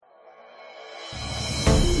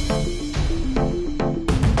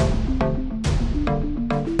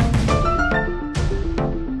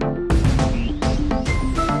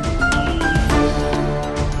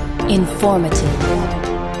Informative.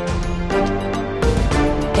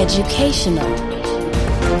 Educational.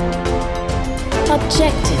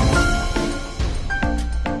 Objective.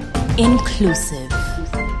 Inclusive.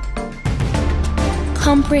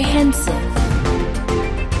 Comprehensive.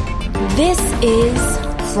 This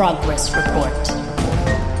is Progress Report.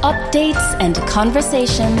 Updates and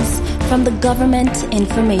conversations from the Government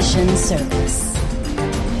Information Service.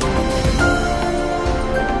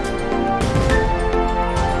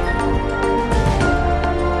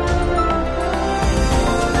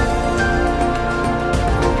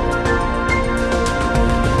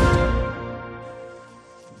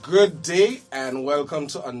 Good day and welcome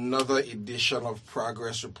to another edition of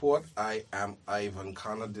Progress Report. I am Ivan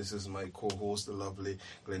Connor. This is my co-host, the lovely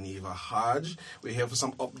Gleneva Hodge. We're here for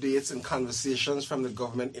some updates and conversations from the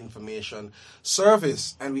Government Information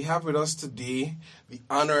Service. And we have with us today the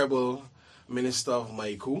Honourable Minister of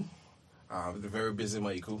MICUHT, the very busy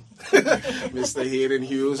MICUHT, Mr. Haydn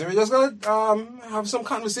Hughes. And we're just going to have some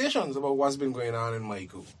conversations about what's been going on in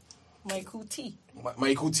MICUHT. MICUHT.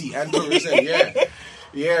 MICUHT and tourism, yeah.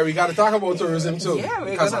 Yeah, we got to talk about tourism too,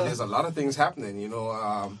 because there's a lot of things happening,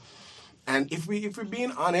 and if we're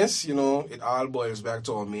being honest, it all boils back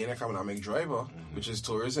to our main economic driver, which is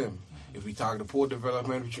tourism. If we talk the port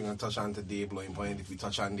development, which we're going to touch on today, Blowing Point, if we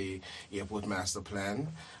touch on the airport master plan,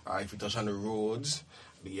 if we touch on the roads,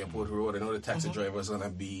 the airport road, I know the taxi drivers are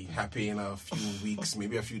going to be happy in a few weeks,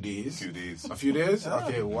 maybe a few days. A few days?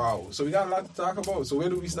 Okay, wow. So we got a lot to talk about. So where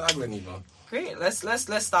do we start, Gleneva? Great. Let's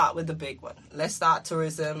start with the big one. Let's start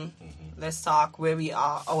tourism. Let's talk where we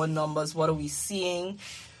are, our numbers, what are we seeing?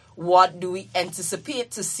 What do we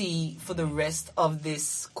anticipate to see for the rest of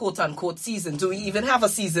this quote-unquote season? Do we even have a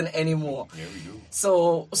season anymore? Yeah, we do.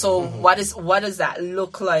 So what does that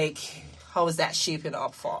look like? How is that shaping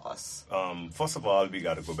up for us? First of all, we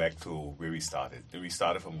got to go back to where we started. We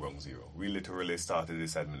started from ground zero. We literally started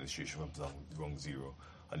this administration from ground zero.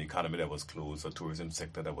 An economy that was closed, a tourism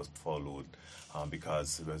sector that was followed,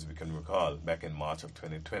 because, as we can recall, back in March of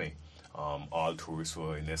 2020, all tourists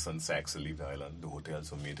were in essence asked to leave the island. The hotels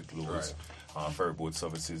were made to close. Right. Ferry boat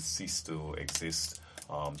services ceased to exist.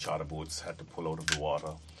 Charter boats had to pull out of the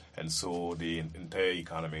water. And so the entire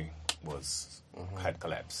economy had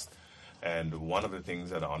collapsed. And one of the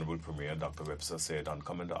things that the Honourable Premier, Dr. Webster, said on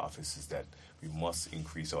coming to office is that we must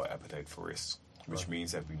increase our appetite for risk, which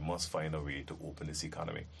means that we must find a way to open this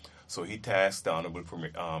economy. So he tasked the Honourable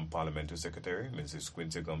Parliamentary Secretary, Mrs.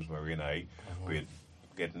 Quincy Gums-Marie, and I with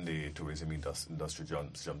getting the tourism industry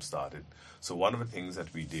jump started. So one of the things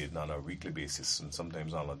that we did on a weekly basis and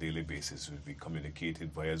sometimes on a daily basis was we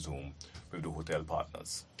communicated via Zoom with the hotel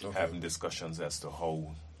partners, having discussions as to how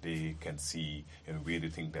they can see and where they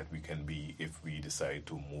think that we can be if we decide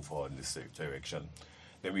to move forward in this direction.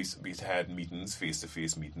 Then we had meetings,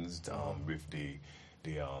 face-to-face meetings with the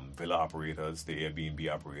villa operators, the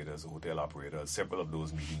Airbnb operators, the hotel operators, several of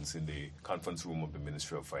those meetings in the conference room of the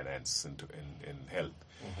Ministry of Finance and Health,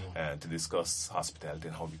 and to discuss hospitality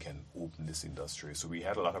and how we can open this industry. So we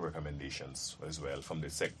had a lot of recommendations as well from the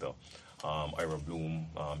sector. Ira Bloom,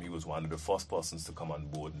 he was one of the first persons to come on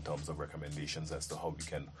board in terms of recommendations as to how we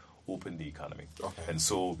can open the economy. And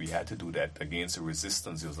so we had to do that against the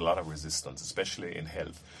resistance. There was a lot of resistance, especially in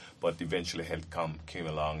health. But eventually health came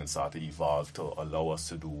along and started to evolve to allow us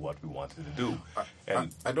to do what we wanted to do.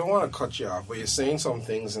 I don't want to cut you off, but you're saying some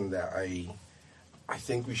things in there I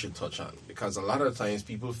think we should touch on. Because a lot of times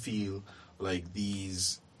people feel like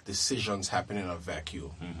these decisions happen in a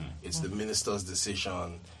vacuum. It's the minister's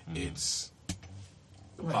decision, it's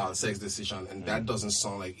the Parliament's decision, and that doesn't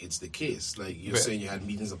sound like it's the case. Like you're saying you had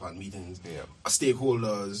meetings upon meetings,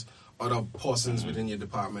 stakeholders, other persons within your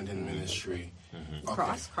department and ministry.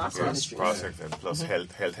 Cross sector, and plus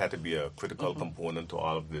health had to be a critical component to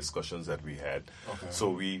all of the discussions that we had. So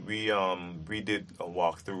we did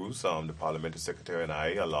walkthroughs, the Parliamentary Secretary and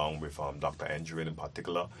I, along with Dr. Andrew in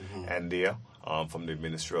particular, and there from the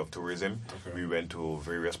Ministry of Tourism. We went to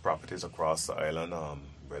various properties across the island,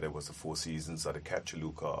 whether it was the Four Seasons or the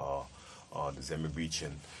Catchaluca or the Zemi Beach.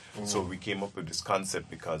 And so we came up with this concept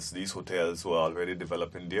because these hotels were already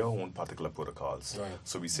developing their own particular protocols.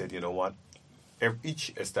 So we said, you know what?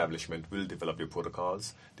 Each establishment will develop their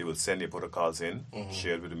protocols. They will send their protocols in,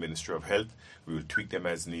 shared with the Ministry of Health. We will tweak them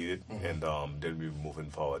as needed, and then we'll be moving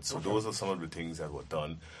forward. So those are some of the things that were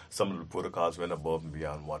done. Some of the protocols went above and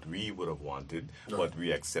beyond what we would have wanted, but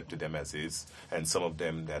we accepted them as is. And some of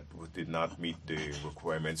them that did not meet the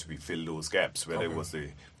requirements, we filled those gaps, whether it was the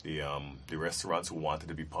restaurants who wanted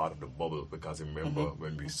to be part of the bubble, because remember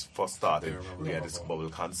when we first started, we had this bubble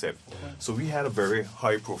concept. So we had a very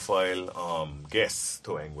high-profile guest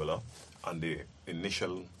to Anguilla, on the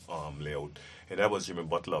initial layout, and that was Jimmy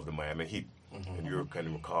Butler of the Miami Heat. And you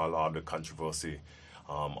can recall all the controversy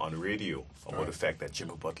on the radio about the fact that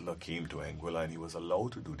Jimmy Butler came to Anguilla and he was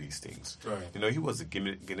allowed to do these things. He was a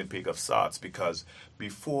guinea pig of sorts, because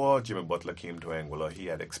before Jimmy Butler came to Anguilla, he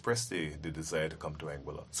had expressed the desire to come to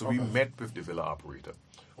Anguilla. So we met with the villa operator.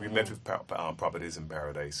 We met with Properties in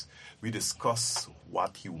Paradise. We discussed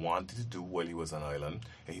what he wanted to do while he was on island,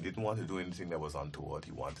 and he didn't want to do anything that was untoward.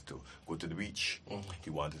 He wanted to go to the beach. He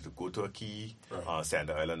wanted to go to a key,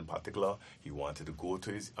 Santa Island in particular. He wanted to go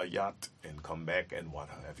to a yacht and come back and what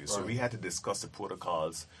have you. So we had to discuss the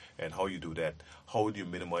protocols and how you do that. How do you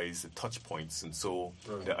minimize the touch points? And so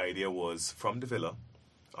the idea was, from the villa,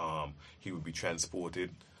 he would be transported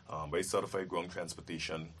by certified ground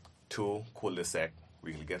transportation to cul-de-sac.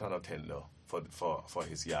 We'll get on a tender for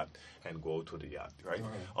his yacht and go to the yacht, right?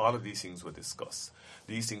 All of these things were discussed.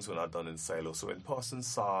 These things were not done in silos. So when persons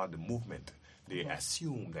saw the movement, they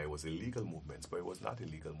assumed that it was illegal movements, but it was not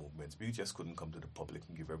illegal movements. We just couldn't come to the public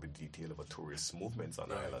and give every detail of a tourist movements on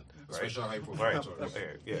the island, right? Especially high-profile tourists.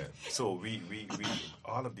 Yeah. So we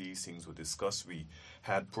all of these things were discussed. We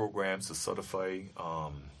had programs to certify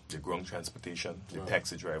the ground transportation, the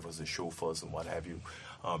taxi drivers, the chauffeurs, and what have you.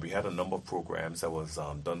 We had a number of programs that was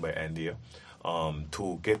done by India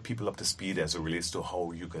to get people up to speed as it relates to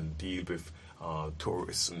how you can deal with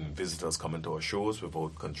tourists and visitors coming to our shows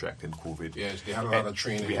without contracting COVID. Yes, they had a lot of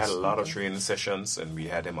training. We had a lot of training sessions, and we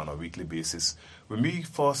had them on a weekly basis. When we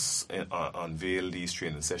first unveiled these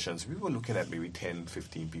training sessions, we were looking at maybe 10,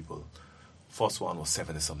 15 people. First one was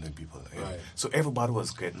 70-something people. So everybody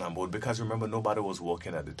was getting on board, because remember, nobody was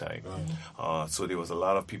working at the time. So there was a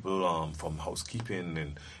lot of people from housekeeping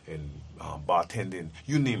and bartending,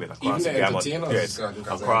 you name it, across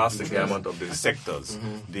the gamut of the sectors.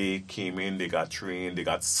 They came in, they got trained, they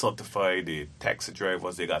got certified, the taxi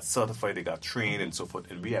drivers, they got certified, they got trained, and so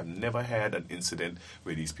forth. And we have never had an incident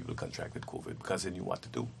where these people contracted COVID, because they knew what to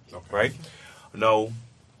do, right? Now,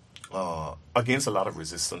 against a lot of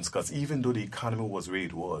resistance, because even though the economy was where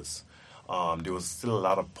it was, there was still a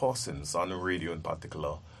lot of persons on the radio in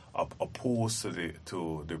particular opposed to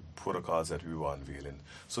the protocols that we were unveiling.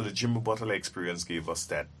 So the Jimmy Butler experience gave us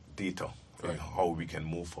that data and how we can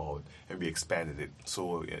move forward, and we expanded it.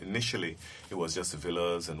 So initially it was just the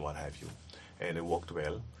villas and what have you, and it worked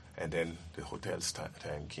well. And then the hotel's time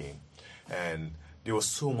came, and there was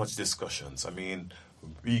so much discussions. I mean,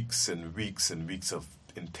 weeks and weeks and weeks of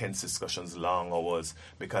intense discussions, long hours,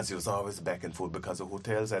 because it was always back and forth, because the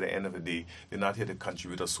hotels, at the end of the day, they're not here to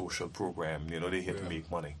contribute a social program. They're here to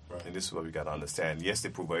make money. And this is what we got to understand. Yes, they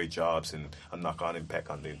provide jobs and a knock-on impact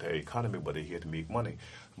on the entire economy, but they're here to make money.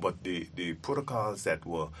 But the protocols that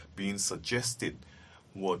were being suggested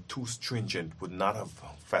were too stringent, would not have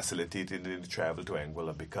facilitated the travel to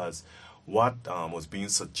Anguilla, because what was being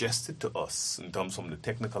suggested to us in terms from the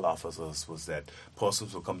technical officers was that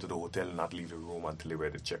persons will come to the hotel and not leave the room until they're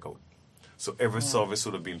ready to check out. So every service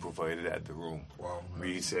would have been provided at the room.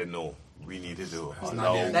 We said no, we needed to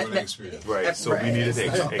allow. So we needed to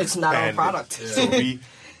expand. It's not our product. So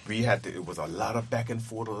we had to, it was a lot of back and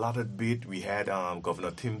forth, a lot of debate. We had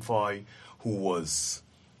Governor Tim Foy, who was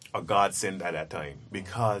a godsend at that time,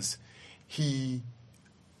 because he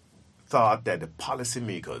thought that the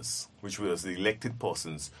policymakers, which was the elected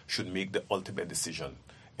persons, should make the ultimate decision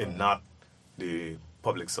and not the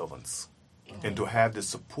public servants. And to have the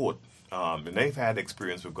support, and they've had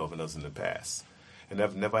experience with governors in the past, and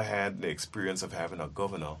I've never had the experience of having a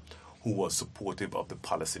governor who was supportive of the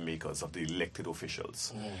policymakers, of the elected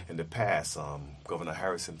officials. In the past, Governor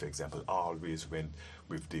Harrison, for example, always went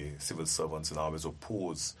with the civil servants and always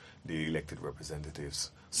opposed the elected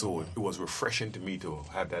representatives. So it was refreshing to me to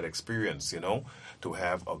have that experience, to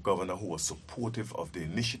have a governor who was supportive of the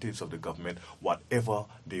initiatives of the government, whatever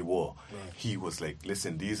they were. He was like,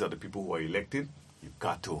 listen, these are the people who are elected. You've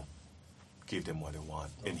got to give them what they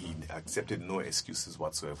want. And he accepted no excuses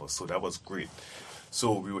whatsoever. So that was great.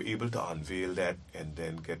 So we were able to unveil that and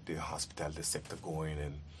then get the hospitality sector going,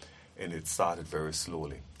 and it started very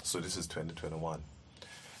slowly. So this is 2021.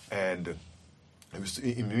 And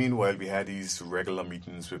meanwhile, we had these regular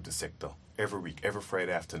meetings with the sector every week, every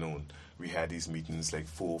Friday afternoon. We had these meetings like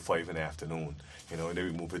 4 or 5 in the afternoon, and then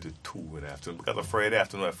we move it to 2 in the afternoon, because a Friday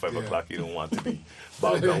afternoon at 5 o'clock, you don't want to be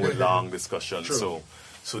bogged down with long discussions.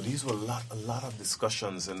 So these were a lot of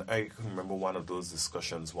discussions, and I can remember one of those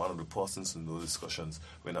discussions, one of the persons in those discussions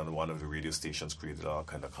went on one of the radio stations, created all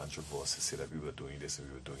kind of controversy, said that we were doing this and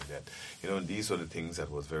we were doing that. And these were the things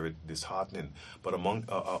that was very disheartening. But among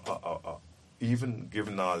even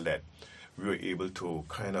given all that, we were able to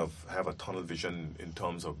kind of have a tunnel vision in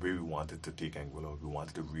terms of where we wanted to take Angola. We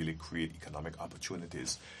wanted to really create economic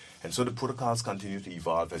opportunities. And so the protocols continue to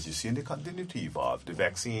evolve, as you see, and they continue to evolve. The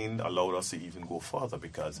vaccine allowed us to even go further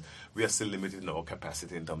because we are still limited in our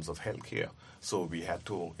capacity in terms of healthcare. So we had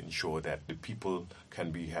to ensure that the people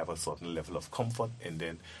can have a certain level of comfort. And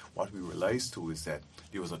then what we realized too is that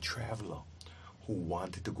there was a traveler who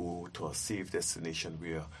wanted to go to a safe destination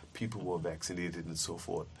where people were vaccinated and so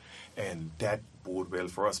forth. And that bode well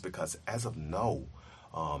for us because as of now,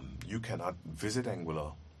 you cannot visit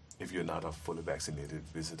Angola if you're not a fully vaccinated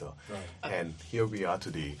visitor. Right. And here we are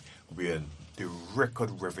today where the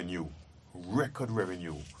record revenue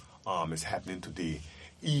is happening today,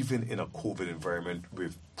 even in a COVID environment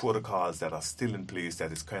with protocols that are still in place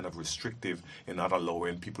that is kind of restrictive and not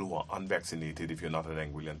allowing people who are unvaccinated, if you're not an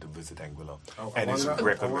Angolan, to visit Angola. I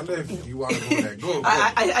wonder if you want to go there. Go.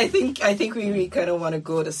 I think we kind of want to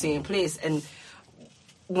go the same place. And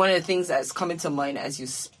one of the things that's coming to mind as you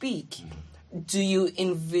speak, do you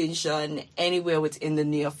envision anywhere within the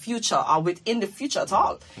near future or within the future at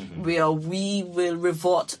all where we will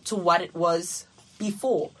revert to what it was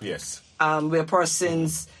before? Yes. Where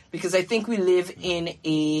persons, because I think we live in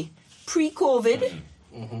a pre-COVID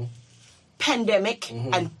pandemic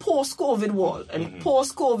and post-COVID world. And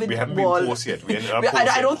post-COVID we haven't world, been post yet. We ended up post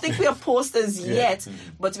I don't think we are post as yet,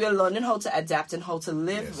 but we are learning how to adapt and how to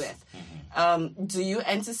live with. Do you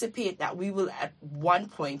anticipate that we will at one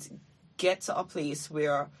point get to a place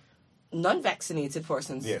where non-vaccinated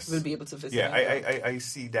persons will be able to visit? Yeah, I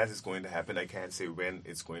see that is going to happen. I can't say when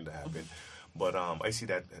it's going to happen. But I see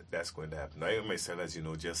that's going to happen. I myself, as you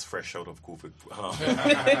know, just fresh out of COVID.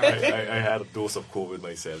 I had a dose of COVID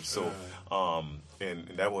myself. So, and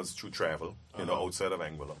that was through travel, outside of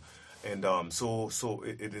Angola. And so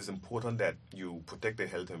it is important that you protect the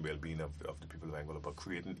health and well-being of the people of Angola by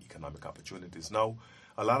creating economic opportunities. Now,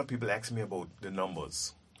 a lot of people ask me about the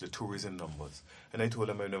numbers, the tourism numbers. And I told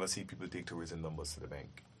them I never see people take tourism numbers to the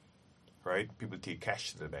bank. Right? People take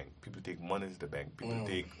cash to the bank. People take money to the bank. People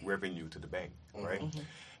take revenue to the bank. Right?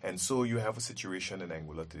 And so you have a situation in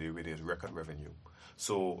Angola today where there's record revenue.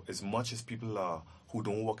 So as much as people are who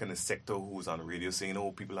don't work in the sector who's on radio saying,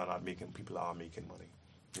 oh, people are making money.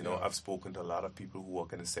 I've spoken to a lot of people who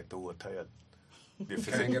work in the sector who are tired. They're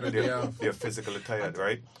physically tired,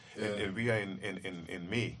 right? Yeah. And we are in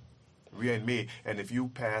May. We are in May, and if you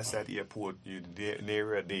pass that airport,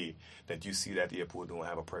 near a day that you see that airport don't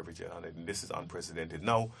have a private jet on it, and this is unprecedented.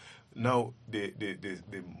 Now the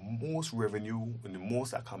most revenue and the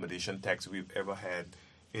most accommodation tax we've ever had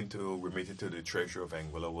remitted to the Treasury of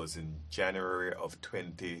Angola was in January of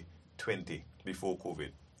 2020, before COVID.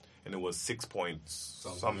 And it was 6 point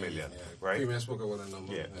some million, right? Premier spoke about a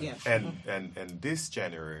number. Yeah. And this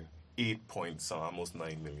January, 8 point almost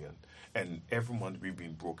 9 million. And every month we've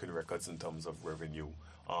been broken records in terms of revenue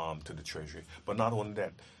to the Treasury. But not only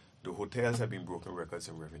that, the hotels have been broken records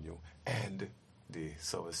in revenue, and the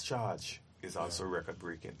service charge is also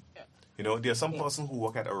record-breaking. Yeah. There are some person who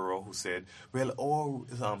work at Aurora who said, well,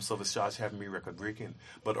 our service charge haven't been record-breaking.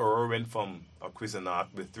 But Aurora went from a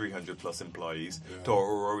Cuisinart with 300-plus employees to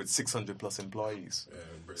Aurora with 600-plus employees.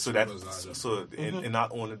 Yeah, and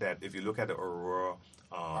not only that, if you look at the Aurora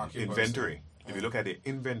inventory, if you look at the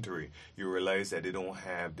inventory, you realize that they don't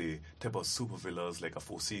have the type of super villas like a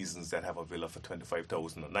Four Seasons that have a villa for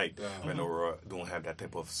 $25,000 a night. When Aurora don't have that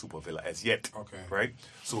type of super villa as yet. Okay. Right?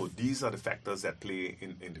 So these are the factors that play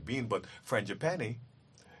in the being. But Frangipani,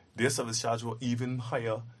 their service charge were even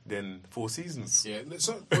higher than Four Seasons. Yeah.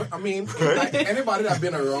 So I mean, like anybody that's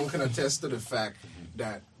been around can attest to the fact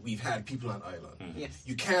that we've had people on island. Yes.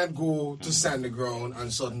 You can't go to stand the ground on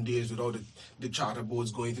certain days without the charter boats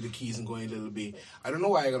going to the Keys and going a little bit. I don't know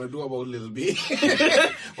what you're going to do about Little Bay.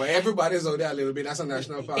 Well, everybody's out there a little bit. That's a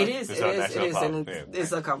national park. It is. And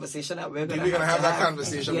it's a conversation that we're going to have that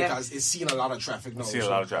conversation because it's seen a lot of traffic now.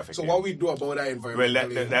 So what we do about that environment?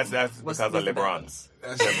 Well, that's because of LeBron.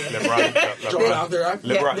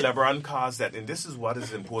 LeBron cars that, and this is what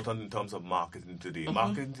is important in terms of marketing today.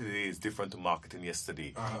 Marketing today is different to marketing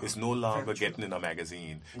yesterday. It's no longer getting in a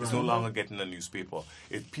magazine. It's no longer getting a newspaper.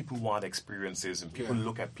 People want experiences, and people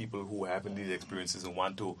look at people who are having these experiences and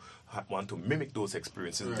want to mimic those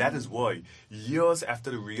experiences. Right. That is why years after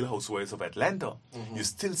the Real Housewives of Atlanta, you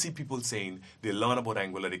still see people saying they learn about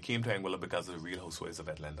Angola. They came to Angola because of the Real Housewives of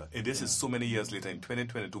Atlanta. And this is so many years later. In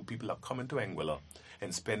 2022, people are coming to Angola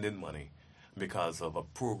and spending money because of a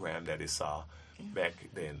program that they saw back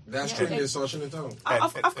then. That's true. It's social town.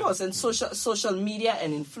 Of course, and social media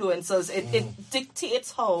and influencers, it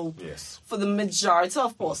dictates how, for the majority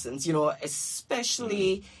of persons,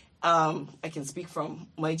 especially I can speak from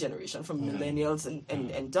my generation, from millennials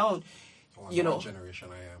and down. Oh, you know, what generation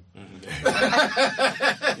I am.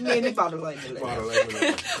 mainly borderline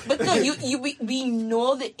millennials. But no, we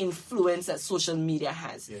know the influence that social media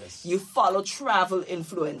has. Yes. You follow travel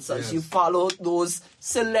influencers. Yes. You follow those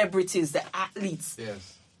celebrities, the athletes.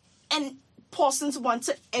 Yes. And persons want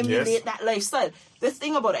to emulate that lifestyle. The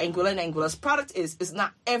thing about Anguilla and Anguilla's product is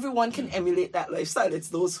not everyone can emulate that lifestyle. It's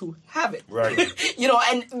those who have it. Right. You know,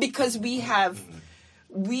 and because we have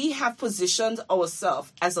positioned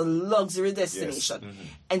ourselves as a luxury destination. Yes. Mm-hmm.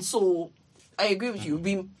 And so I agree with you.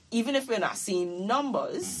 We, even if we're not seeing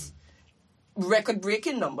numbers,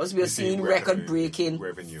 record-breaking numbers, we're seeing record-breaking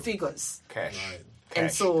revenue, figures. cash. Right. Cash.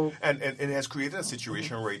 And so... And it has created a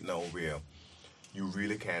situation right now where you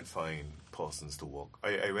really can't find persons to work.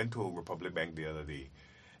 I went to Republic Bank the other day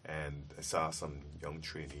and I saw some young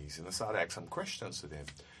trainees and I started to ask some questions to them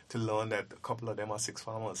to learn that a couple of them are six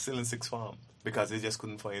farmers, still in six farm, because they just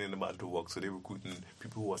couldn't find anybody to work, so they're recruiting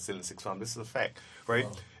people who are still in six farm. This is a fact, right?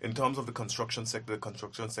 Wow. In terms of the construction sector's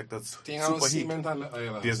super heat.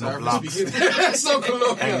 There's no blocks. So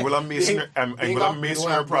colonial. Anguilla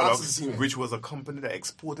Masonry Products, which was a company that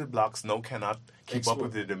exported blocks, now cannot keep up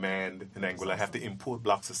with the demand in Anguilla, have to import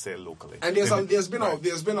blocks to sell locally. And there's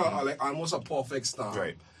been like almost a perfect storm.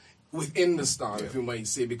 Right. Within the storm, if you might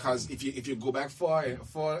say, because if you go back far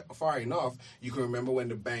enough, you can remember when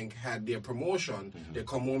the bank had their promotion, their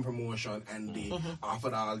come home promotion, and they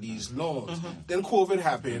offered all these loans. Then COVID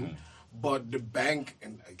happened, but the bank,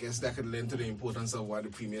 and I guess that could lend to the importance of what the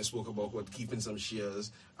Premier spoke about keeping some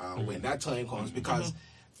shares when that time comes, because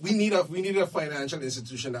we need a financial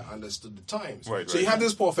institution that understood the times. Right, so you have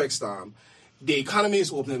this perfect storm. The economy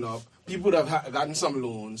is opening up. People have gotten some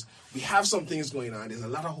loans. We have some things going on. There's a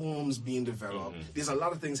lot of homes being developed. There's a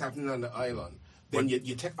lot of things happening on the island. Then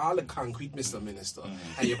you take all the concrete, Mr. Minister,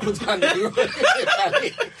 and you put on the road in the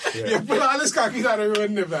valley. You put all this concrete on the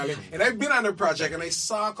road in the valley. And I've been on the project, and I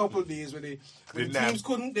saw a couple of days where the teams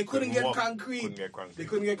couldn't get concrete. They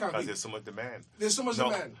couldn't get concrete. Because there's so much demand. There's so much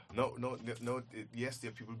demand. No. Yes,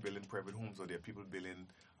 there are people building private homes, or there are people building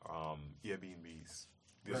Airbnbs.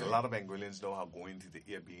 There's a lot of Anguillans now are going to the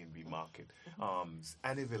Airbnb market.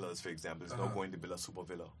 Annie Villas, for example, is now going to build a super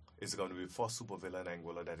villa. It's going to be the first super villa in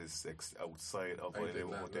Anguilla that is outside of a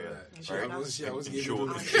hotel. Right?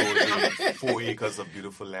 4 acres of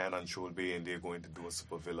beautiful land on Shoal Bay, and they're going to do a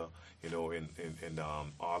super villa. You know, and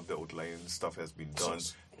all the outline stuff has been done,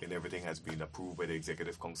 and everything has been approved by the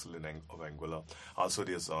Executive Council of Anguilla. Also,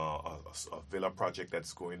 there's a villa project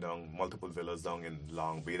that's going down, multiple villas down in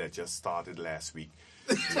Long Bay that just started last week.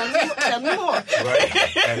 Tell me more. Right,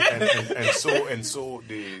 and so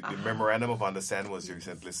the memorandum of understanding was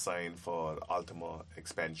recently signed for Altima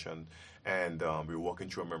expansion, and we're working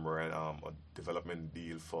through a development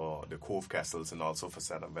deal for the Cove Castles and also for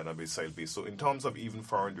Saturn Bay Side Bay. So in terms of even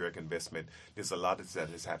foreign direct investment, there's a lot that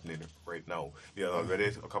is happening right now. There are already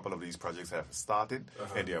a couple of these projects that have started,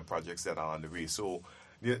 and there are projects that are on the way. So,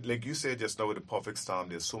 like you said just now with the perfect storm,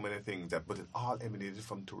 there's so many things but it all emanated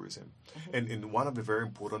from tourism. And one of the very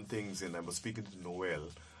important things, and I was speaking to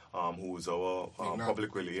Noel, who is our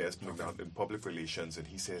public relations, and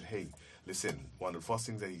he said, hey, listen, one of the first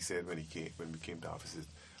things that he said when we came to office is,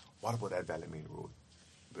 what about that Valley Main Road?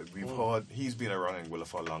 But we've heard he's been around Anguilla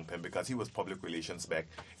for a long time because he was public relations back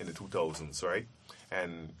in the 2000s, right?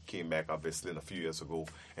 And came back obviously a few years ago,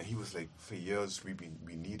 and he was like, for years we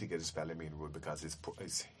need to get this Valley Main Road because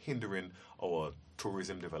it's hindering our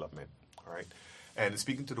tourism development, all right? And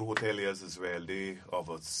speaking to the hoteliers as well, they are of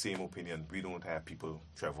the same opinion. We don't have people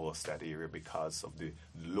traverse that area because of the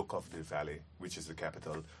look of the valley, which is the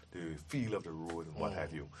capital, the feel of the road and what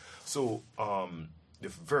have you. So the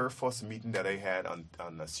very first meeting that I had on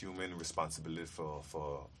assuming responsibility for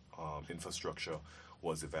infrastructure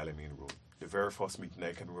was the Valley Main Road. The very first meeting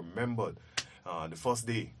I can remember, the first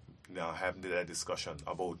day, having that discussion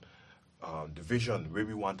about the vision, where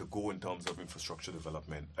we want to go in terms of infrastructure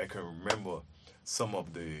development. I can remember some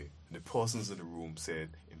of the persons in the room said,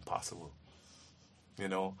 impossible. You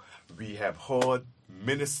know, we have heard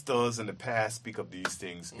ministers in the past speak of these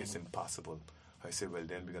things. It's impossible. I said, well,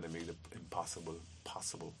 then we're going to make the impossible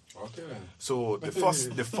possible. Okay. So the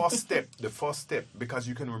first step, because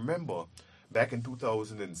you can remember back in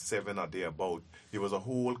 2007 or thereabout, there was a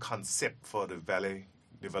whole concept for the valley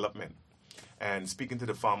development. And speaking to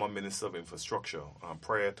the former Minister of Infrastructure,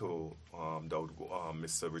 prior to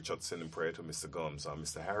Mr. Richardson and prior to Mr. Gums,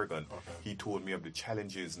 Mr. Harrigan, he told me of the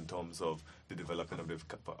challenges in terms of the development of the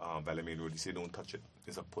Valley Main Road. He said, don't touch it.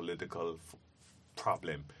 It's a political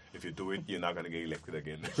problem. If you do it, you're not going to get elected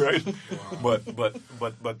again, right? Wow.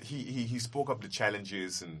 But he spoke of the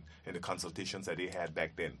challenges and the consultations that they had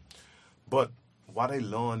back then. But what I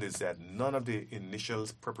learned is that none of the initial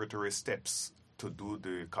preparatory steps to do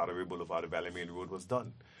the Carteret Boulevard, the Valley Main Road was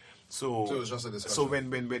done. So it was just a discussion. So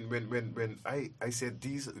when I said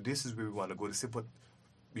this is where we want to go, they said, but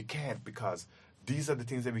we can't because these are the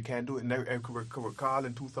things that we can do. And I could recall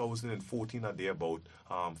in 2014 or thereabout,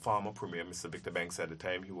 former Premier Mr. Victor Banks, at the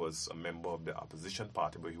time he was a member of the opposition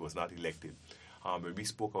party, but he was not elected. When we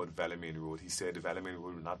spoke about the Valley Main Road, he said the Valley Main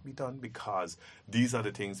Road will not be done because these are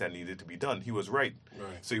the things that needed to be done. He was right.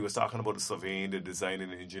 So he was talking about the surveying, the design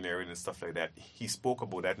and the engineering and stuff like that. He spoke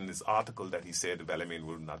about that in this article that he said the Valley Main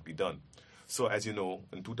Road will not be done. So as you know,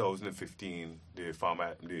 in 2015, the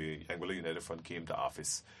Anguilla United Front came to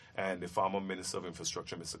office, and the former Minister of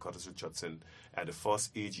Infrastructure, Mr. Curtis Richardson, at the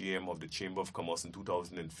first AGM of the Chamber of Commerce in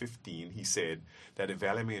 2015, he said that the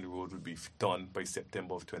Valley Main Road would be done by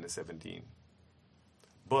September of 2017.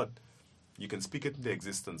 But you can speak it into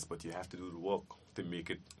existence, but you have to do the work to make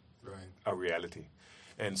it a reality.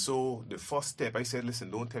 And so the first step, I said,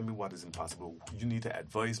 listen, don't tell me what is impossible. You need to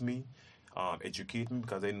advise me, educate me,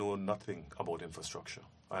 because I know nothing about infrastructure.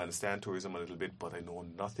 I understand tourism a little bit, but I know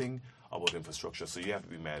nothing about infrastructure. So you have to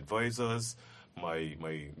be my advisors,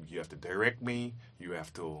 you have to direct me, you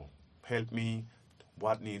have to help me.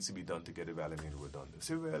 What needs to be done to get the Valley Main Road done? They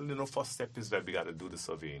say, well, first step is that we got to do the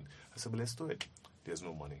surveying. I said, well, let's do it. There's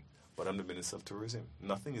no money. But I'm the Minister of Tourism.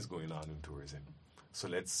 Nothing is going on in tourism. So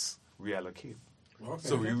let's reallocate. Okay.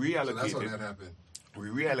 So we reallocated. So that's how that happened. We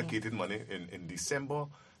reallocated money in December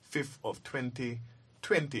 5th of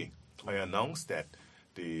 2020. I announced that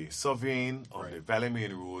the surveying of the Valley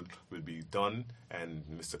Main Road will be done, and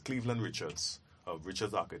Mr. Cleveland Richards of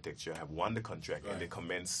Richards Architecture have won the contract, and they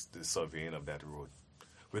commenced the surveying of that road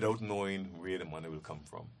without knowing where the money will come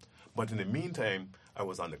from. But in the meantime, I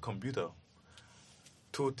was on the computer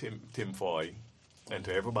to Tim Foy and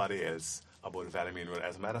to everybody else about the Valley Main Road.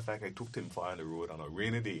 As a matter of fact, I took Tim Foy on the road on a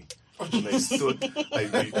rainy day. And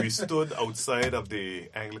we stood outside of the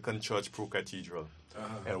Anglican Church Pro Cathedral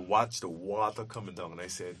and watched the water coming down. And I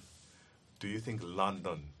said, do you think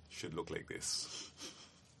London should look like this?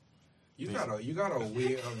 You got a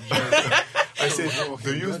way of... I said,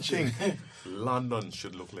 do you think London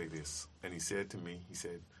should look like this? And he said to me,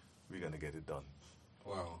 we're going to get it done.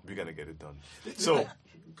 Wow. We're going to get it done. So,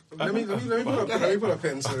 let me put a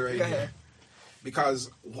pencil right here. Because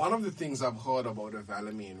one of the things I've heard about the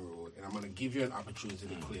Valley Main Road, and I'm going to give you an opportunity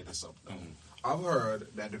to clear this up now. I've heard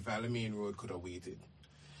that the Valley Main Road could have waited.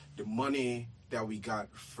 The money that we got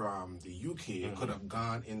from the UK could have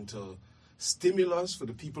gone into stimulus for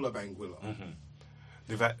the people of Anguilla.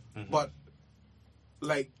 But,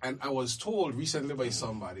 and I was told recently by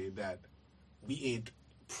somebody that we ate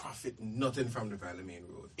profit nothing from the Valley Main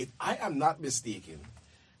Road. If I am not mistaken,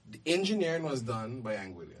 the engineering was done by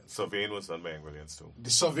Anguillians. Surveying was done by Anguillians too. The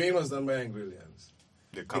surveying was done by Anguillians.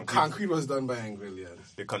 The concrete was done by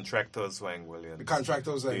Anguillians. The contractors were Anguillians.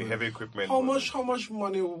 The heavy equipment. How much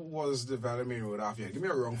money was the Valley Main Road after? Give me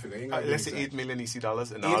a wrong figure. Let's say $8 million EC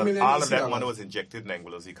dollars, and all of that money was injected in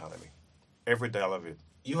Anguilla's economy. Every dollar of it.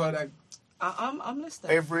 You heard that? I'm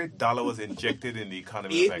listening. Every dollar was injected in the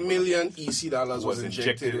economy. $8 million EC dollars was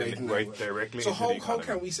injected right directly. So into the economy.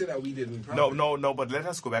 How can we say that we didn't? No. But let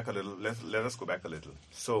us go back a little. Let us go back a little.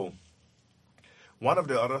 So, one of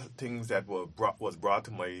the other things that was brought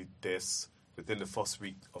to my desk within the first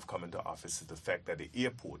week of coming to office is the fact that the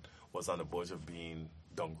airport was on the verge of being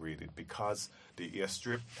downgraded because the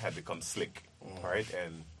airstrip had become slick, right?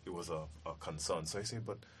 And it was a concern. So I said,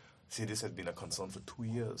 but. See, this had been a concern for 2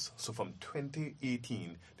 years. So from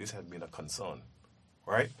 2018, this had been a concern,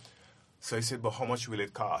 right? So I said, but how much will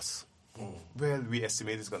it cost? Well, we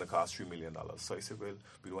estimate it's going to cost $3 million. So I said, well,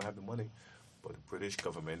 we don't have the money, but the British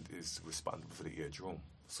government is responsible for the airdrome.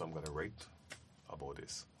 So I'm going to write about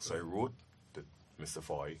this. So I wrote to Mr.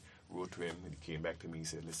 Foy, wrote to him, and he came back to me and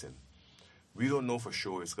said, listen, we don't know for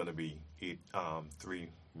sure it's going to be $3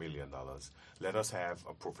 million. Let us have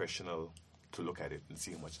a professional to look at it and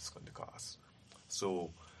see how much it's going to cost.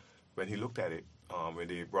 So when he looked at it, when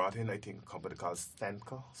they brought in, I think, a company called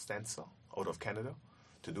Stancer out of Canada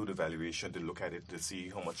to do the valuation, to look at it, to see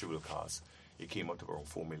how much it will cost, it came out to around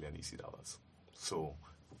 $4 million EC dollars. So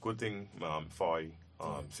good thing Foy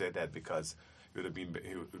said that, because it would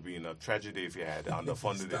have been a tragedy if he had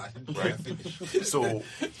underfunded it, right? So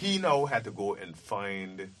he now had to go and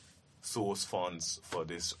find source funds for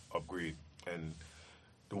this upgrade. And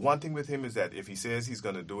the one thing with him is that if he says he's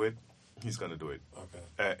going to do it, he's going to do it.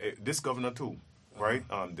 Okay. This governor too, right?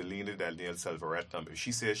 Delina Daniel Selvaret. If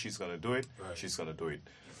she says she's going to do it, she's going to do it.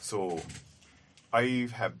 So I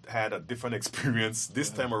have had a different experience this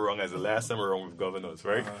time around as the last time around with governors,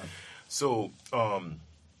 right? So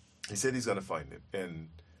he said he's going to find it. And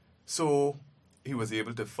so he was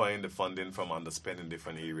able to find the funding from underspend in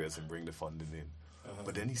different areas and bring the funding in.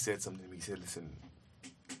 But then he said something. He said, listen,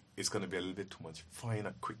 it's going to be a little bit too much. Find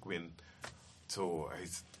a quick win. So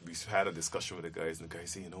we had a discussion with the guys, and the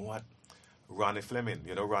guys said, you know what? Ronnie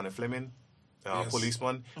Fleming,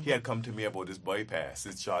 policeman, he had come to me about this bypass,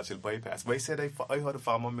 this Churchill bypass. But I said, I heard a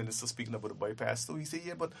former minister speaking about the bypass. So he said,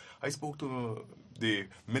 yeah, but I spoke to the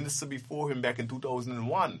minister before him back in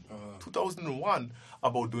 2001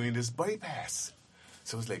 about doing this bypass.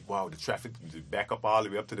 So it was like, wow, the traffic back up all the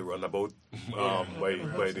way up to the runabout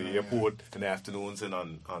by the airport in the afternoons and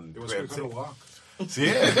on it was quicker to walk. So,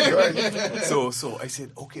 yeah, right. So I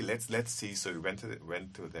said, okay, let's see. So we went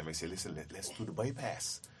to them. I said, listen, let's do the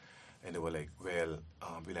bypass. And they were like, well,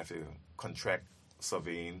 we'll have to contract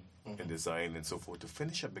surveying and design and so forth to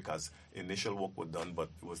finish it because initial work was done, but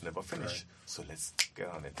it was never finished. Right. So let's get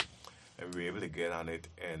on it. And we were able to get on it,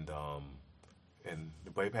 and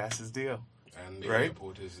the bypass is there. And the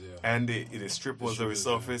airport is there. And the strip was a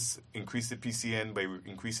resurface, increase the PCN. By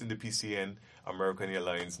increasing the PCN, American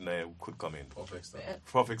Airlines now could come in.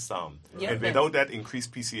 Perfect storm. Yeah, and without that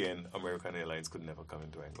increased PCN, American Airlines could never come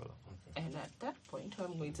into Angola. Okay. And at that point,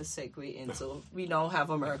 I'm going to segue into, we now have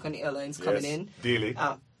American Airlines coming in. Daily.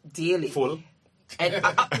 Daily. Full. And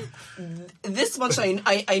this much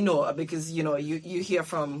I know because, you hear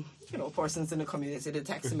from, persons in the community, the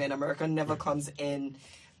taximan, American never comes in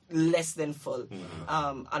less than full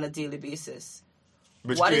on a daily basis.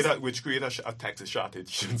 Which create a taxi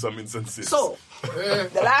shortage in some instances. So,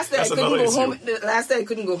 the last day I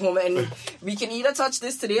couldn't go home, and we can either touch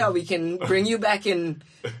this today or we can bring you back and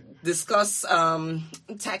discuss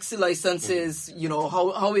taxi licenses,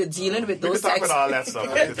 how we're dealing with those taxis. We can talk about all that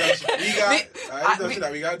stuff.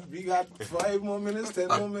 we got 5 more minutes, 10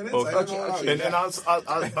 more minutes. Okay. And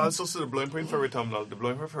also so the Blowing Point Ferry Terminal. The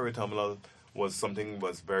Blowing Point Ferry Terminal was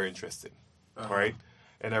very interesting, right?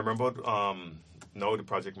 And I remember now the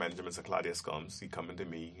project manager, Mr. Claudius comes, he come into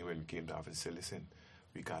me when we came to office and said, listen,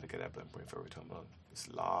 we got to get that Blowing Point Ferry Terminal. It's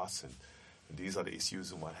lost and these are the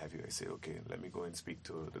issues and what have you. I said, okay, let me go and speak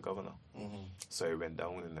to the governor. So I went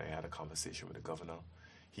down and I had a conversation with the governor.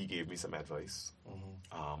 He gave me some advice.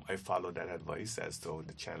 I followed that advice as to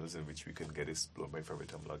the channels in which we can get this Blowing Point Ferry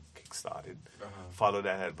Terminal kick-started. Followed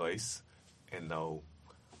that advice, and now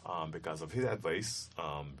because of his advice,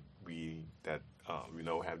 we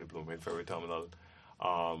now have the Blowing Point Ferry Terminal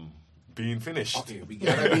being finished. Okay, we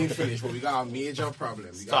got it being finished, but we got a major problem.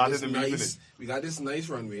 We got this nice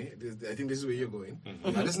runway. I think this is where you're going.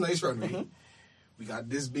 We got this nice runway. We got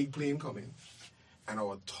this big plane coming, and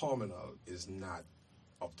our terminal is not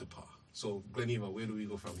up to par. So, Gleneva, where do we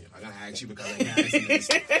go from here? I'm going to ask you because I can't ask the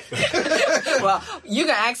minister. Well, you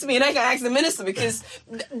can ask me and I can ask the minister because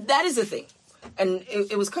that is the thing. And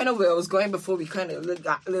it was kind of where I was going before we kind of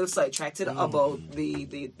got a little sidetracked about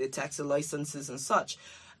the taxi licenses and such.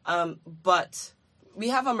 But we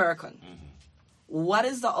have American. What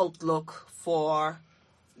is the outlook for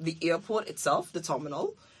the airport itself, the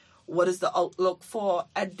terminal? What is the outlook for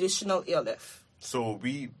additional airlift? So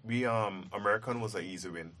we American was an easy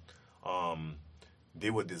win. They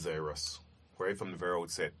were desirous, right from the very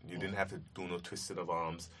outset. You didn't have to do no twisting of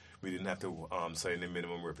arms. We didn't have to sign the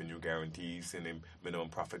minimum revenue guarantees and the minimum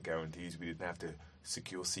profit guarantees. We didn't have to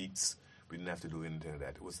secure seats. We didn't have to do anything like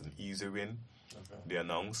that. It was an easy win. Okay. They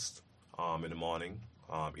announced in the morning,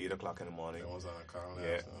 8 o'clock in the morning. I was on a call.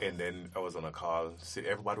 Yeah, and then I was on a call.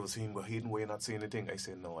 Everybody was saying, well, Haydn, why you not saying anything? I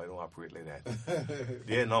said, no, I don't operate like that.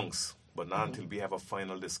 They announced, but not until we have a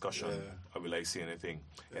final discussion will I say anything.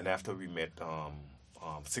 Yeah. And after we met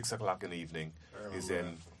 6 o'clock in the evening is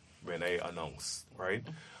then when I announced, right?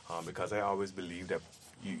 Because I always believe that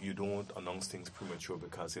you don't announce things premature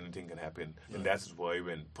because anything can happen. And that's why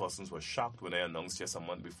when persons were shocked when I announced just a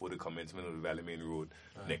month before the commencement of the Valley Main Road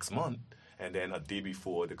next month, and then a day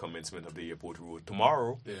before the commencement of the airport road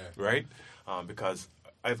tomorrow, right? Because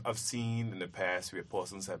I've seen in the past where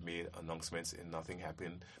persons have made announcements and nothing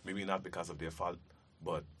happened. Maybe not because of their fault,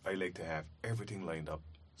 but I like to have everything lined up.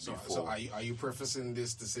 So are you prefacing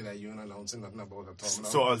this to say that you're not announcing nothing about the terminal?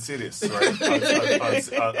 So I'll say this, right?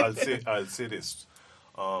 I'll say this.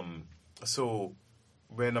 So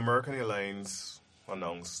when American Airlines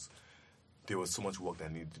announced there was so much work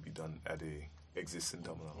that needed to be done at the existing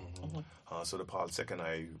terminal. So the Paul and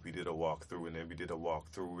I, we did a walkthrough, and then we did a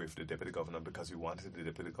walkthrough with the deputy governor because we wanted the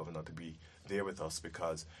deputy governor to be there with us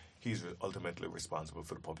because he's ultimately responsible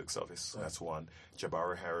for the public service. Right. That's one.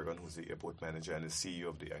 Jabari Harrigan, who's the airport manager and the CEO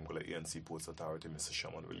of the Anguilla ANC Ports Authority, Mr.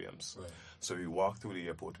 Sherman Williams. Right. So we walked through the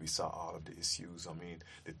airport, we saw all of the issues. I mean,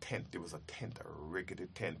 the tent, there was a tent, a rickety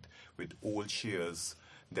tent with old chairs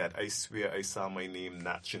that I swear I saw my name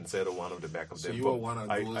notched inside of one of the back of So them. you were one of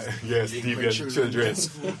those yes, delinquent deviant children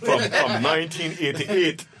from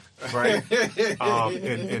 1988. Right?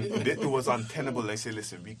 And it was untenable. I said,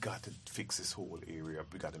 listen, we got to fix this whole area.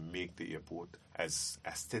 We got to make the airport as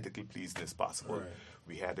aesthetically pleasing as possible. Right.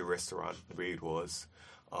 We had the restaurant the way it was.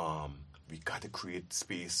 We got to create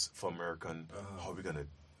space for American. How are we going to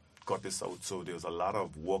cut this out? So there was a lot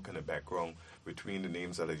of work in the background between the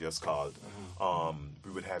names that I just called.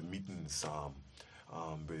 We would have meetings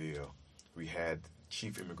where we had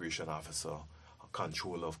chief immigration officer,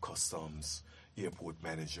 controller of customs, airport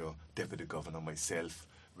manager, deputy governor, myself.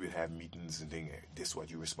 We'd have meetings and think, this what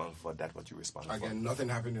you responsible for, that what you responsible for. Again, nothing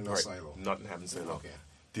happened in a silo. Nothing happened in a silo. Okay.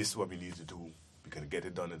 This is what we need to do. We're gonna get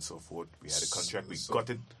it done and so forth. We had a contract. We So- got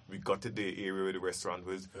it. We got to the area where the restaurant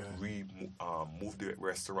was. We moved the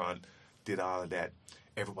restaurant. Did all of that.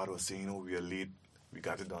 Everybody was saying, "Oh, we are late." We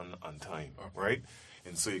got it done on time, right?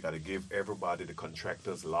 And so you got to give everybody, the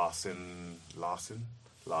contractors, Lawson,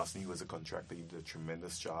 he was a contractor. He did a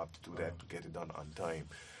tremendous job to do that, to get it done on time.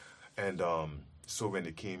 And so when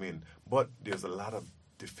they came in, but there's a lot of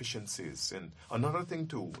deficiencies. And another thing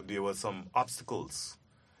too, there were some obstacles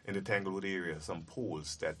in the Tanglewood area, some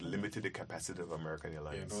poles that limited the capacity of American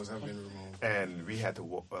Airlines. Yeah, those have been removed. And we had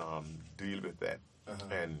to deal with that.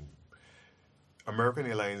 And American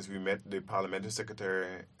Airlines, we met the parliamentary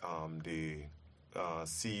secretary, the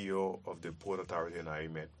CEO of the Port Authority, and I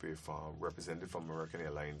met with representative from American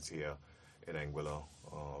Airlines here in Anguilla,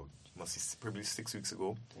 probably 6 weeks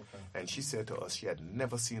ago. And she said to us she had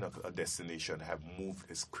never seen a destination have moved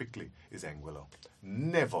as quickly as Anguilla.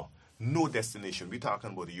 Never. No destination. We're talking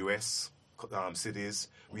about the U.S. Cities.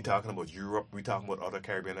 We're talking about Europe. We're talking about other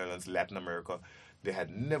Caribbean islands, Latin America. They had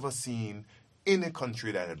never seen any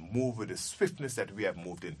country that had moved with the swiftness that we have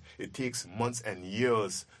moved in. It takes months and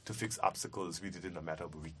years to fix obstacles. We did it in a matter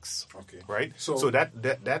of weeks. Okay. Right? So that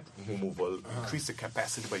removal increased the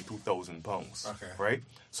capacity by 2,000 pounds. Okay. Right?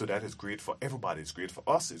 So that is great for everybody. It's great for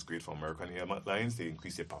us. It's great for American Airlines. They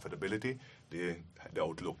increase their profitability, the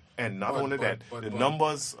outlook. And not only that, the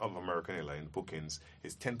numbers of American Airlines bookings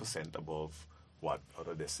is 10% above what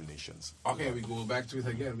other destinations. Okay, we go back to it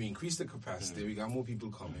again. We increased the capacity. We got more people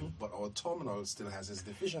coming, but our terminal still has its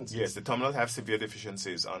deficiencies. Yes, the terminal have severe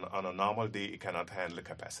deficiencies. On a normal day, it cannot handle the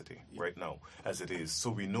capacity right now as it is. So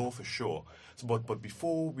we know for sure. So, but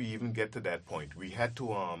before we even get to that point, we had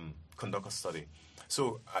to conduct a study.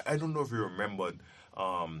 So I don't know if you remembered,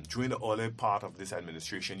 during the early part of this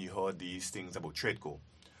administration, you heard these things about TradeCo.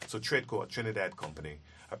 So TradeCo, a Trinidad company,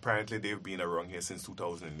 apparently they've been around here since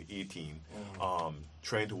 2018,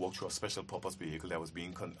 trying to work through a special purpose vehicle that was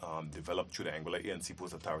being developed through the Anguilla ANC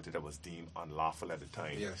Ports Authority that was deemed unlawful at the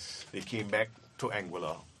time. Yes. They came back to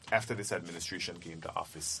Anguilla after this administration came to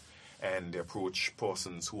office, and they approached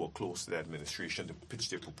persons who were close to the administration to pitch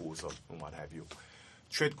their proposal and what have you.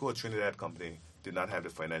 TradeCo, a Trinidad company, did not have the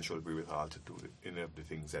financial wherewithal to do any of the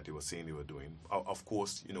things that they were saying they were doing. Of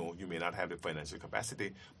course, you may not have the financial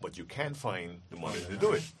capacity, but you can find the money to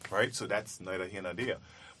do it, right? So that's neither here nor there.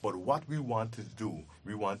 But what we wanted to do,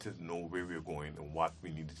 we wanted to know where we were going and what we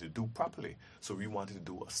needed to do properly. So we wanted to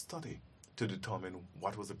do a study to determine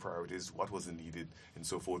what was the priorities, what was needed, and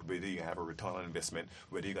so forth, whether you have a return on investment,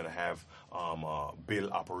 whether you're going to have bill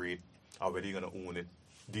operate, or whether you're going to own it.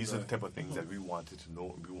 These are the type of things that we wanted to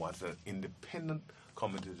know. We wanted an independent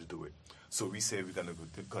committee to do it. So we say we're going to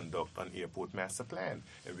conduct an airport master plan,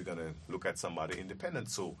 and we're going to look at somebody independent.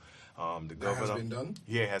 So the governor has been done?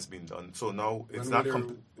 Yeah, it has been done. So now it's not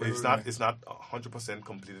 100%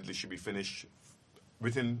 completed. It should be finished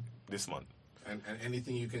within this month. And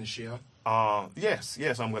anything you can share? Yes,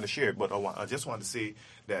 I'm going to share it. But I just want to say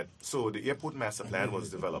that, so the airport master plan was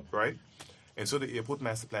developed, right? And so the airport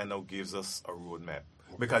master plan now gives us a roadmap.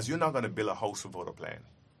 Because you're not going to build a house without a plan.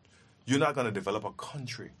 You're not going to develop a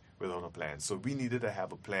country without a plan. So we needed to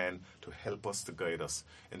have a plan to help us, to guide us.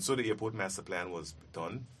 And so the airport master plan was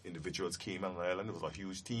done. Individuals came on the island. It was a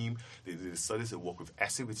huge team. They did the studies. They worked with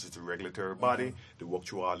ASI, which is the regulatory body. They worked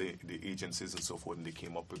through all the agencies and so forth, and they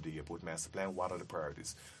came up with the airport master plan. What are the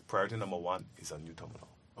priorities? Priority number one is a new terminal.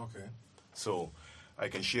 Okay. So I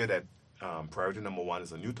can share that priority number one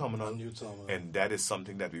is a new terminal. And that is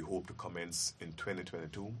something that we hope to commence in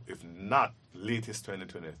 2022, if not latest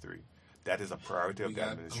 2023. that is a priority of the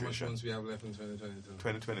administration. How much months we have left in 2022?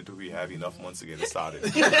 2022, we have enough months to get it started.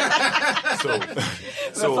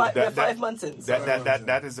 We're 5 months in.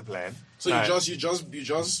 That is the plan. So you just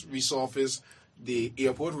resurfaced the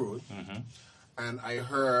airport road. And I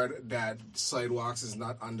heard that sidewalks is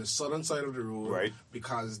not on the southern side of the road, right?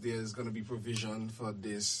 Because there's going to be provision for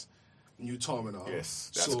this new terminal.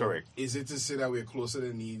 Yes, that's correct. Is it to say that we're closer to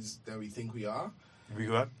the needs than we think we are? We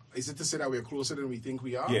what? Is it to say that we're closer than we think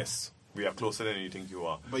we are? Yes, we are closer than you think you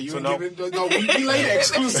are. But you ain't giving we like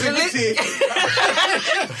exclusivity.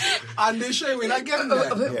 And they say we're not getting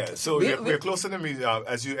that. Yeah, so we're closer than we are.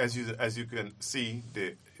 As you can see,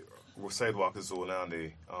 the sidewalk is only on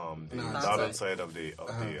the northern side of the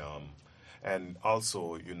and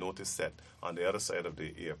also you notice that on the other side of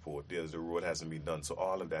the airport the road hasn't been done, so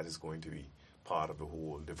all of that is going to be part of the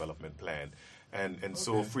whole development plan. And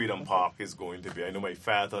so Freedom Park is going to be, I know my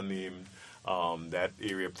father named that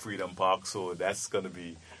area Freedom Park, so that's going to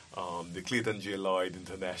be the Clayton J. Lloyd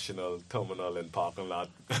International Terminal and Parking Lot.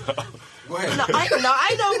 Go ahead.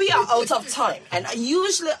 I know we are out of time, and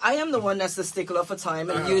usually I am the one that's the stickler for time,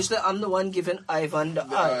 and usually I'm the one giving Ivan the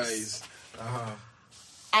eyes.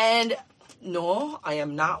 And no, I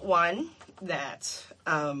am not one that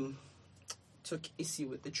took issue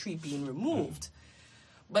with the tree being removed.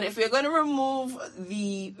 But if we're going to remove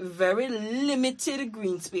the very limited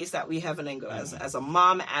green space that we have in Angola, as a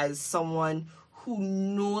mom, as someone who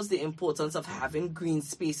knows the importance of having green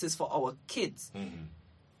spaces for our kids,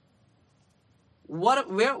 where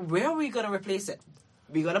are we going to replace it?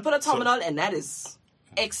 We're going to put a terminal, and that is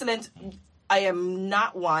excellent. I am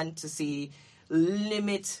not one to say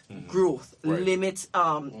limit growth, limit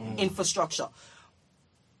infrastructure.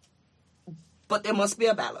 But there must be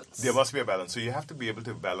a balance. There must be a balance. So you have to be able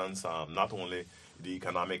to balance not only the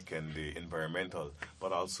economic and the environmental,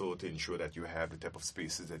 but also to ensure that you have the type of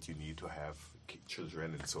spaces that you need to have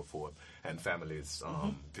children and so forth, and families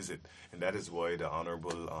visit. And that is why the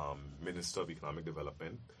Honourable Minister of Economic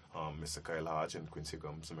Development, Mr. Kyle Hodge and Quincy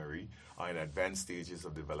Gomes-Marie, are in advanced stages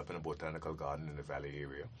of developing a botanical garden in the valley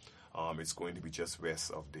area. It's going to be just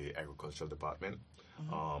west of the Agricultural Department.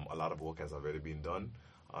 A lot of work has already been done,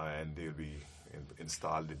 and they'll be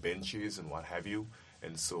install the benches and what have you,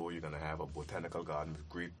 and so you're going to have a botanical garden with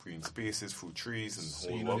great green spaces, fruit trees, and so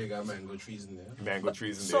you know they got mango trees in there. Mango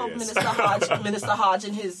trees in there. So yes. Minister Hodge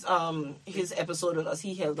in his episode with us,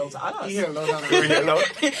 he held out on us. He held out on us.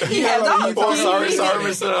 He held out. Oh, sorry,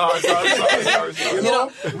 Mr. Hodge. Sorry. You know,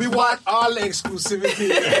 we want all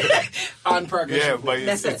exclusivity on progress. Yeah, but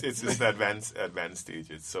it's advanced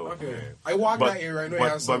stages. So okay. I walked that area. I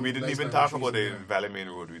know but we didn't even talk about the Valley Main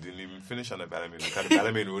Road. We didn't even finish on the Valley Main Road because the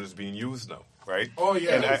Valley Main Road is being used now, right? Oh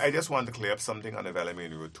yeah. And I just want to clear up something on the Valley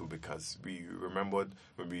Main Road too, because we remembered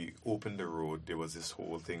when we opened the road, there was this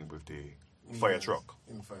whole thing with the fire truck.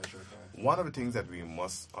 One of the things that we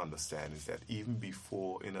must understand is that even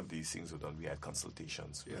before any of these things were done, we had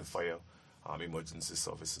consultations with the fire, emergency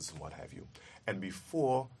services and what have you. And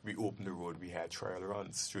before we opened the road, we had trial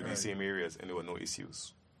runs through these same areas, and there were no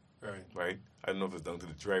issues. Right? I don't know if it's down to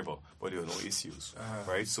the driver, but there were no issues.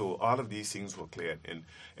 Right? So all of these things were cleared.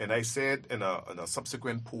 And I said in a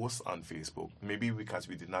subsequent post on Facebook, maybe because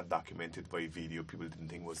we did not document it by video, people didn't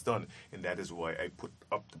think it was done. And that is why I put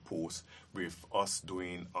up the post with us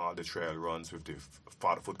doing all the trail runs with the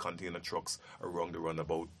 40-foot container trucks around the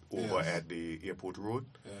runabout over at the airport road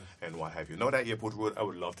and what have you. Now that airport road, I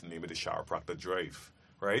would love to name it the Chiropractor Drive.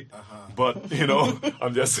 Right, but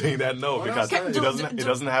I'm just saying that because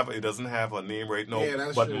it doesn't have a name right now.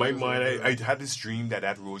 Yeah, but in my mind, I had this dream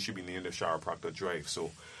that road should be named the Chiropractor Drive.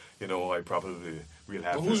 So, I probably will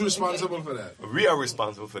have. But who's responsible for that? We are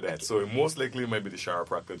responsible for that. So most likely it might be the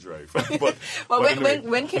Chiropractor Drive. but anyway.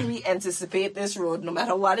 when can we anticipate this road, no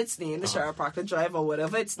matter what it's named, the Chiropractor Drive or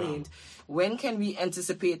whatever it's named? When can we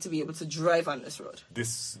anticipate to be able to drive on this road?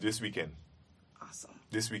 This weekend.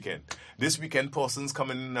 This weekend, persons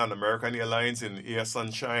coming in on American Airlines and Air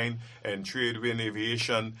Sunshine and Tradewind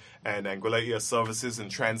Aviation and Anguilla Air Services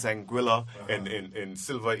and Trans-Anguilla and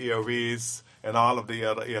Silver Airways and all of the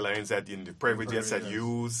other airlines that in the private jets that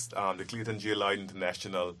use the Clayton J. Lloyd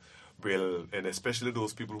International will, and especially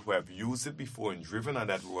those people who have used it before and driven on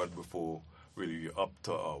that road before, really up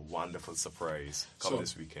to a wonderful surprise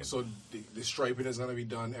this weekend. So the striping is going to be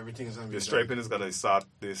done. Everything is going to be done. The striping is going to start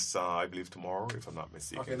this, I believe, tomorrow, if I'm not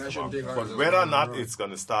mistaken. Okay, that shouldn't take long. But whether or not it's going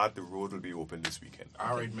to start, the road will be open this weekend.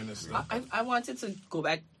 All right, Minister. I wanted to go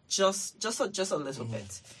back just a little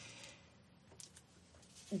bit.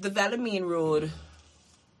 The Valley Main Road,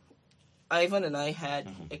 Ivan and I had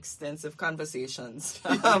extensive conversations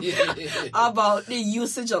about the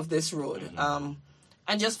usage of this road.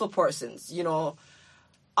 and just for persons, you know,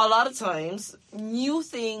 a lot of times new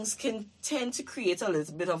things can tend to create a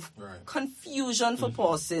little bit of confusion for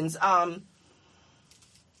persons.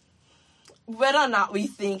 Whether or not we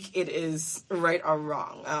think it is right or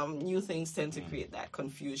wrong, new things tend to create that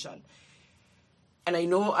confusion. And I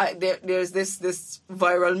know there's this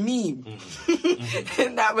viral meme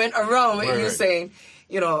that went around with you saying,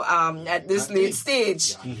 you know, at this late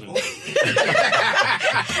stage,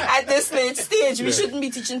 we shouldn't be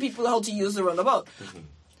teaching people how to use the runabout.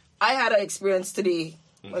 I had an experience today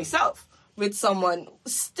myself with someone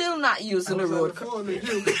still not using the road. But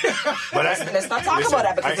let's not talk about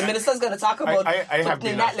that, because the minister's going to talk about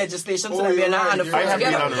putting in that legislation so that we're not on the phone I have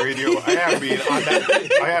together. been on radio.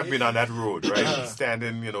 I have been on that road, right?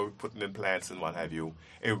 Standing, you know, putting in plants and what have you,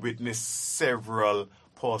 and witnessed several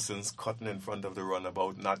persons cutting in front of the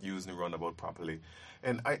runabout, not using the runabout properly.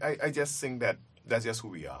 And I just think that that's just who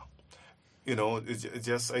we are. You know, it's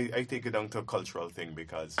just, I take it down to a cultural thing,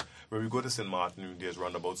 because when we go to St. Martin, there's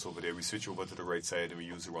runabouts over there. We switch over to the right side and we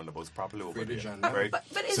use the runabouts properly over there, right?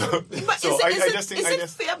 But is it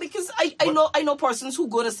fair? Because I know persons who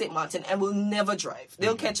go to St. Martin and will never drive.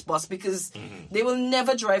 They'll catch bus because they will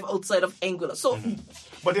never drive outside of Anguilla. So,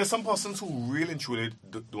 but there's some persons who really and truly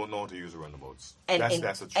don't know how to use the runabouts.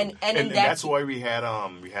 That's the truth. And that's why we had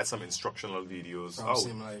some instructional videos out.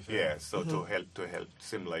 SimLife, to help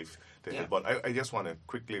SimLife. But I just want to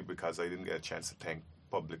quickly, because I didn't get a chance to thank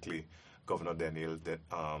publicly Governor Daniel,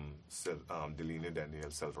 Delaney Daniel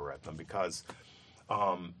Selvaratnam, because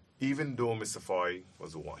even though Mr. Foy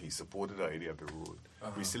was the one, he supported the idea of the road,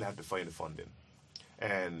 we still had to find the funding.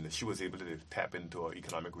 And she was able to tap into our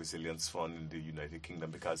Economic Resilience Fund in the United Kingdom,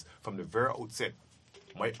 because from the very outset,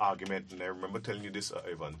 my argument, and I remember telling you this,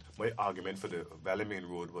 Ivan, my argument for the Valley Main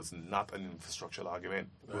Road was not an infrastructural argument.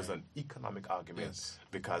 It was an economic argument.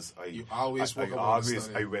 Because I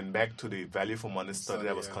went back to the value for money study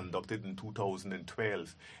that was conducted in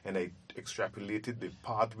 2012, and I extrapolated the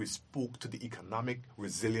part which spoke to the economic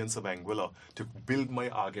resilience of Anguilla to build my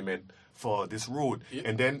argument for this road.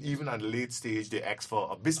 And then even at a late stage, they asked for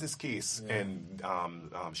a business case, and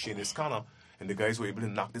Shane Iskana, and the guys were able to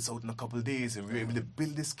knock this out in a couple of days, and we were able to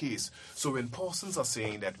build this case. So when persons are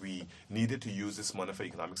saying that we needed to use this money for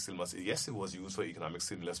economic stimulus, yes, it was used for economic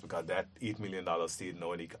stimulus, because that $8 million stayed in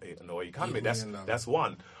our economy. That's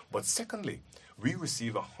one. But secondly, we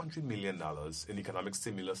received $100 million in economic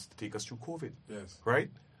stimulus to take us through COVID. Yes.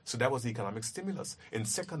 Right? So that was the economic stimulus. And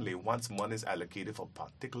secondly, once money is allocated for a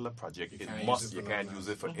particular project, you can't use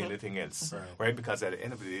it for anything else. Right? Because at the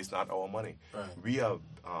end of the day, it's not our money. We are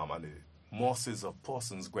on the masses of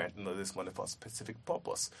persons granting this money for a specific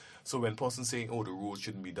purpose. So when persons saying, oh, the road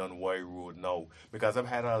shouldn't be done, why road now? Because I've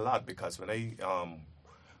had a lot, because when I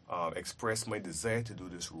expressed my desire to do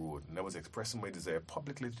this road, and I was expressing my desire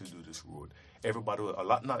publicly to do this road,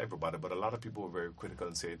 not everybody, but a lot of people were very critical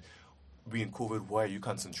and said, being COVID, why are you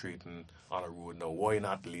concentrating on a road now? Why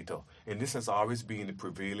not later? And this has always been the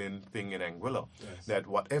prevailing thing in Anguilla, that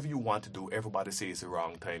whatever you want to do, everybody says it's the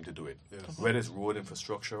wrong time to do it. Whether it's road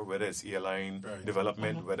infrastructure, whether it's airline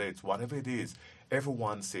development, whether it's whatever it is,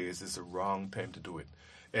 everyone says it's the wrong time to do it.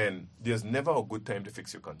 And there's never a good time to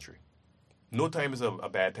fix your country. No time is a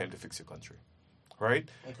bad time to fix your country. Right?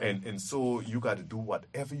 And so you got to do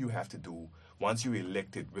whatever you have to do once you're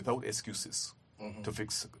elected without excuses. To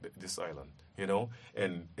fix this island, you know,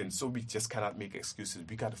 and so we just cannot make excuses.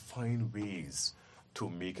 We got to find ways to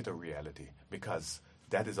make it a reality, because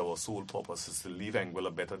that is our sole purpose, is to leave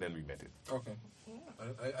Anguilla better than we met it. Okay,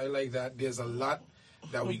 I like that. There's a lot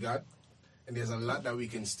that we got, and there's a lot that we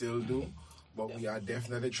can still do, but we are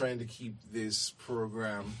definitely trying to keep this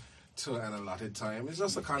program to an allotted time. It's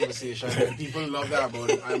just a conversation, and people love that about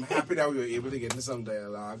it. I'm happy that we were able to get into some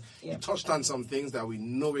dialogue. You touched on some things that we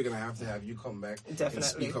know we're going to have you come back and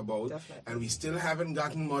speak about. And we still haven't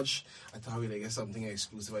gotten much. I thought we'd get something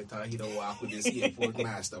exclusive. I thought he'd walk with this airport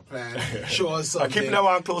master plan, show us something. I'm keeping that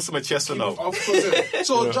one close to my chest now.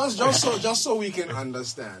 So just so we can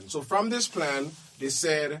understand. So from this plan, they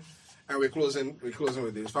said, and we're closing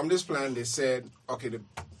with this. From this plan, they said, okay, the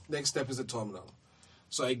next step is the terminal.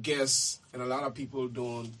 So I guess, and a lot of people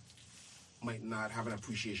might not have an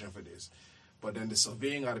appreciation for this, but then the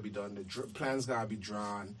surveying got to be done, the plans got to be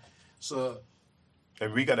drawn. So,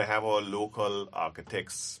 and we got to have our local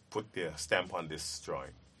architects put their stamp on this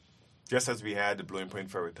drawing. Just as we had the Blowing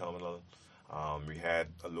Point Ferry Terminal, we had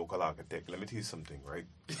a local architect. Let me tell you something, right?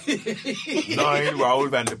 Raoul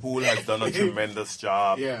Van der Poel has done a tremendous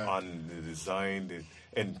job on the design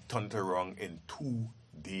and turned it around in 2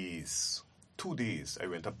 days. 2 days. I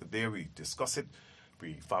went up there, we discussed it,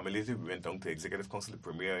 we formulated, we went down to Executive Council, the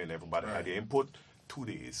Premier, and everybody had their input. 2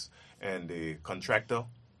 days. And the contractor,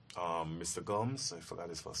 Mr. Gomes, I forgot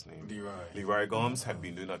his first name. Leroy Gomes had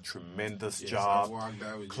been doing a tremendous job.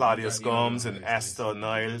 Claudius Gomes and Astor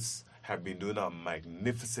Niles have been doing a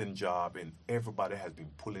magnificent job, and everybody has been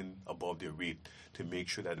pulling above their weight to make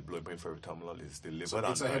sure that the Blood-Brain Ferry Terminal is delivered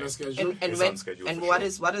on it's ahead time. of schedule? It's on schedule. And for what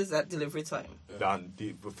sure. is that delivery time?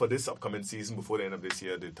 For this upcoming season, before the end of this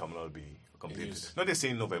year, the terminal will be completed. Yes. Not they say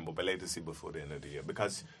in November, but like to see before the end of the year,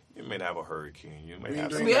 because you may have a hurricane. You may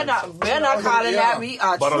have. We're not calling that. We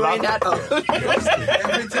are throwing that out.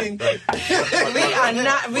 Everything.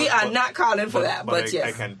 We are not calling for that. But yes,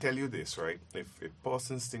 I can tell you this, right? If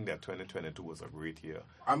persons think that 2022 was a great year,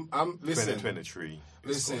 I'm listen. 2023 is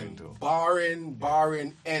Listen, going to.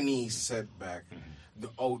 barring any setback, the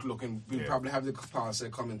outlook, and we'll probably have the pastor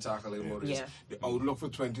come and talk a little more. Yeah. The outlook for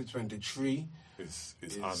 2023 is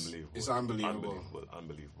unbelievable. It's unbelievable.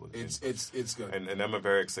 Unbelievable. It's good. And I'm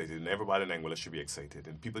very excited, and everybody in Angola should be excited,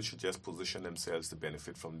 and people should just position themselves to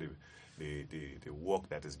benefit from the work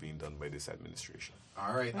that is being done by this administration.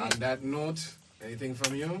 All right. On that note, anything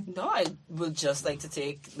from you? no, I would just like to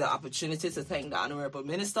take the opportunity to thank the Honourable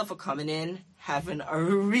Minister for coming in, having a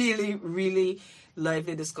really, really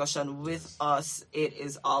lively discussion with us. It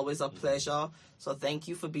is always a pleasure. So thank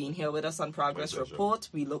you for being here with us on Progress Report.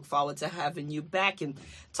 We look forward to having you back and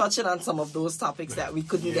touching on some of those topics that we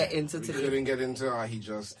couldn't get into today. We couldn't get into, he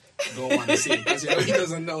just don't want to say it, because he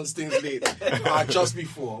doesn't announce things late, just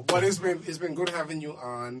before. But it's been good having you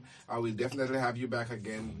on. We'll definitely have you back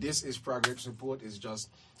again. This is Progress Report. It's just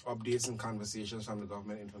updates and conversations from the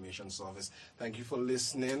Government Information Service. Thank you for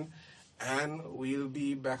listening, and we'll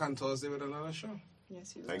be back on Thursday with another show.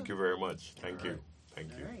 Yes, you will. Thank you very much. Thank you. Thank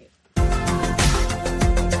you. All right.